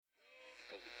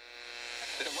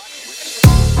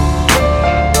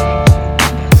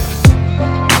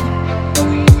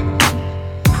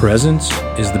Presence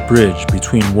is the bridge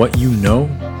between what you know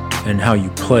and how you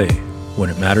play when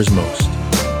it matters most.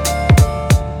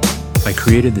 I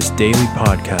created this daily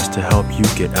podcast to help you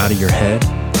get out of your head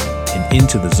and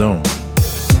into the zone.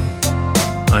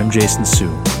 I'm Jason Su,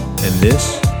 and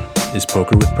this is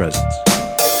Poker with Presence.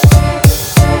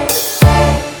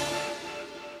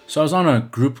 So I was on a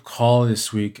group call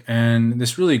this week, and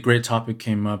this really great topic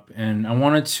came up, and I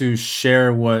wanted to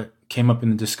share what came up in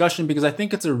the discussion because I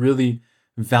think it's a really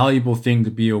valuable thing to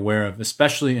be aware of,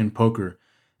 especially in poker.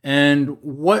 And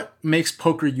what makes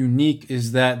poker unique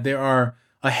is that there are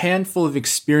a handful of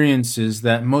experiences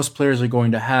that most players are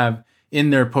going to have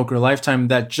in their poker lifetime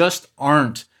that just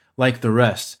aren't like the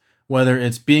rest, whether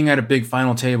it's being at a big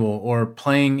final table or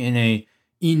playing in a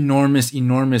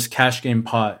enormous cash game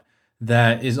pot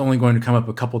that is only going to come up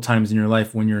a couple times in your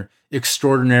life when you're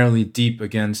extraordinarily deep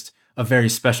against a very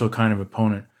special kind of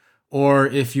opponent. Or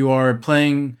if you are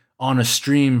playing on a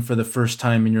stream for the first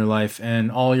time in your life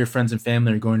and all your friends and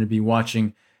family are going to be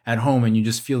watching at home and you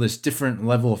just feel this different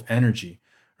level of energy,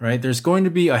 right? There's going to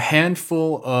be a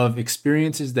handful of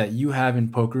experiences that you have in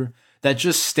poker that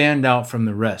just stand out from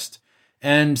the rest.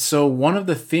 And so one of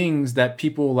the things that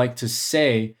people like to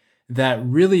say that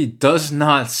really does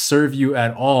not serve you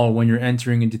at all when you're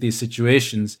entering into these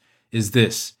situations is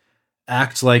this: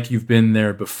 act like you've been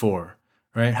there before.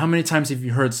 Right? How many times have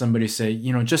you heard somebody say,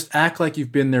 just act like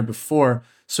you've been there before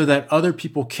so that other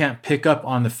people can't pick up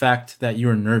on the fact that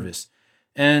you're nervous?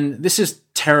 And this is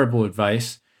terrible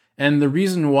advice. And the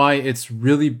reason why it's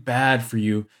really bad for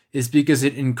you is because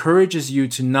it encourages you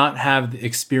to not have the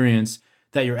experience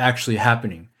that you're actually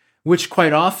happening, which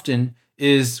quite often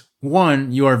is,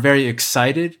 one, you are very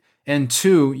excited, and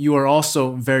two, you are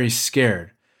also very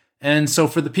scared. And so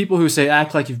for the people who say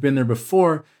act like you've been there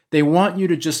before, they want you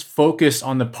to just focus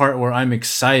on the part where I'm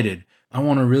excited. I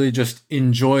want to really just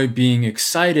enjoy being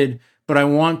excited, but I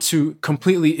want to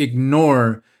completely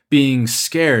ignore being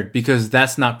scared because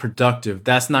that's not productive.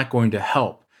 That's not going to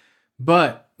help.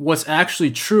 But what's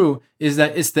actually true is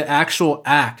that it's the actual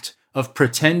act of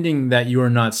pretending that you are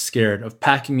not scared, of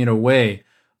packing it away,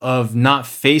 of not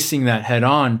facing that head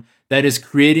on, that is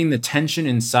creating the tension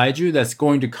inside you that's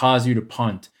going to cause you to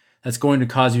punt, that's going to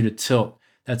cause you to tilt,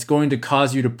 that's going to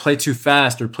cause you to play too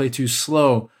fast or play too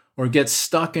slow or get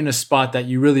stuck in a spot that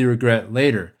you really regret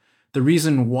later. The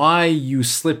reason why you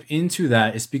slip into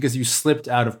that is because you slipped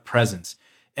out of presence.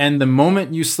 And the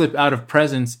moment you slip out of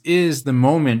presence is the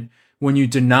moment when you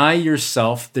deny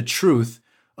yourself the truth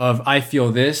of I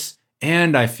feel this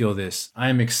and I feel this.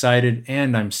 I'm excited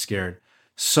and I'm scared.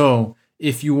 So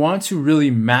if you want to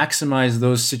really maximize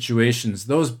those situations,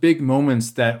 those big moments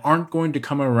that aren't going to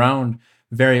come around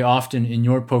very often in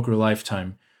your poker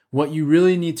lifetime, what you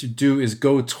really need to do is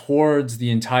go towards the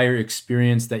entire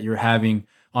experience that you're having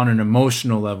on an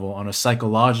emotional level, on a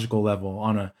psychological level,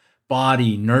 on a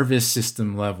body, nervous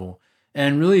system level,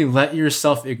 and really let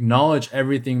yourself acknowledge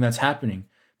everything that's happening,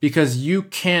 because you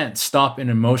can't stop an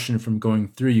emotion from going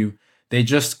through you. They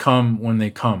just come when they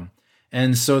come.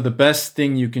 And so the best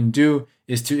thing you can do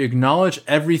is to acknowledge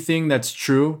everything that's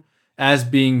true as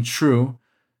being true.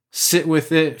 Sit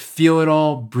with it, feel it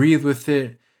all, breathe with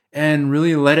it, and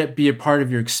really let it be a part of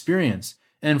your experience.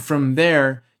 And from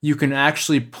there, you can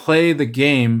actually play the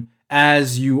game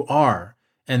as you are,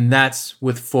 and that's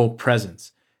with full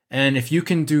presence. And if you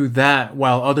can do that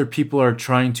while other people are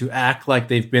trying to act like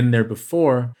they've been there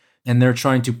before, and they're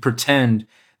trying to pretend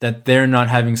that they're not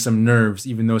having some nerves,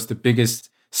 even though it's the biggest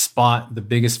spot, the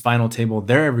biggest final table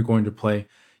they're ever going to play,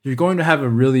 you're going to have a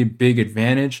really big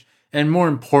advantage. And more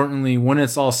importantly, when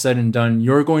it's all said and done,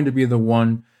 you're going to be the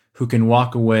one who can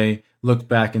walk away, look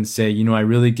back and say, I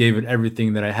really gave it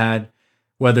everything that I had.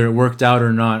 Whether it worked out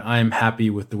or not, I am happy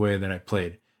with the way that I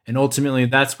played. And ultimately,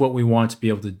 that's what we want to be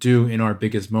able to do in our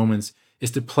biggest moments, is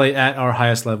to play at our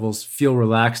highest levels, feel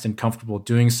relaxed and comfortable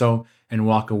doing so, and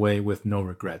walk away with no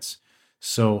regrets.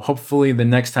 So hopefully the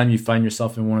next time you find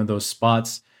yourself in one of those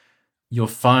spots, you'll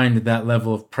find that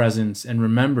level of presence, and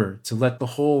remember to let the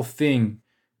whole thing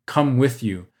come with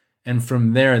you. And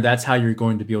from there, that's how you're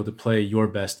going to be able to play your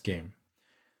best game.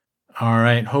 All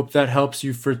right. Hope that helps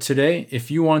you for today. If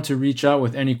you want to reach out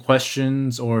with any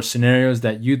questions or scenarios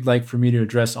that you'd like for me to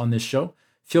address on this show,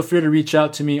 feel free to reach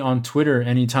out to me on Twitter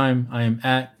anytime. I am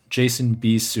at Jason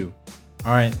B. Su.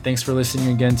 All right. Thanks for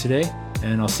listening again today,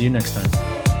 and I'll see you next time.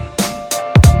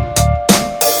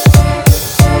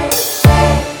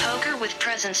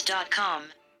 PokerWithPresence.com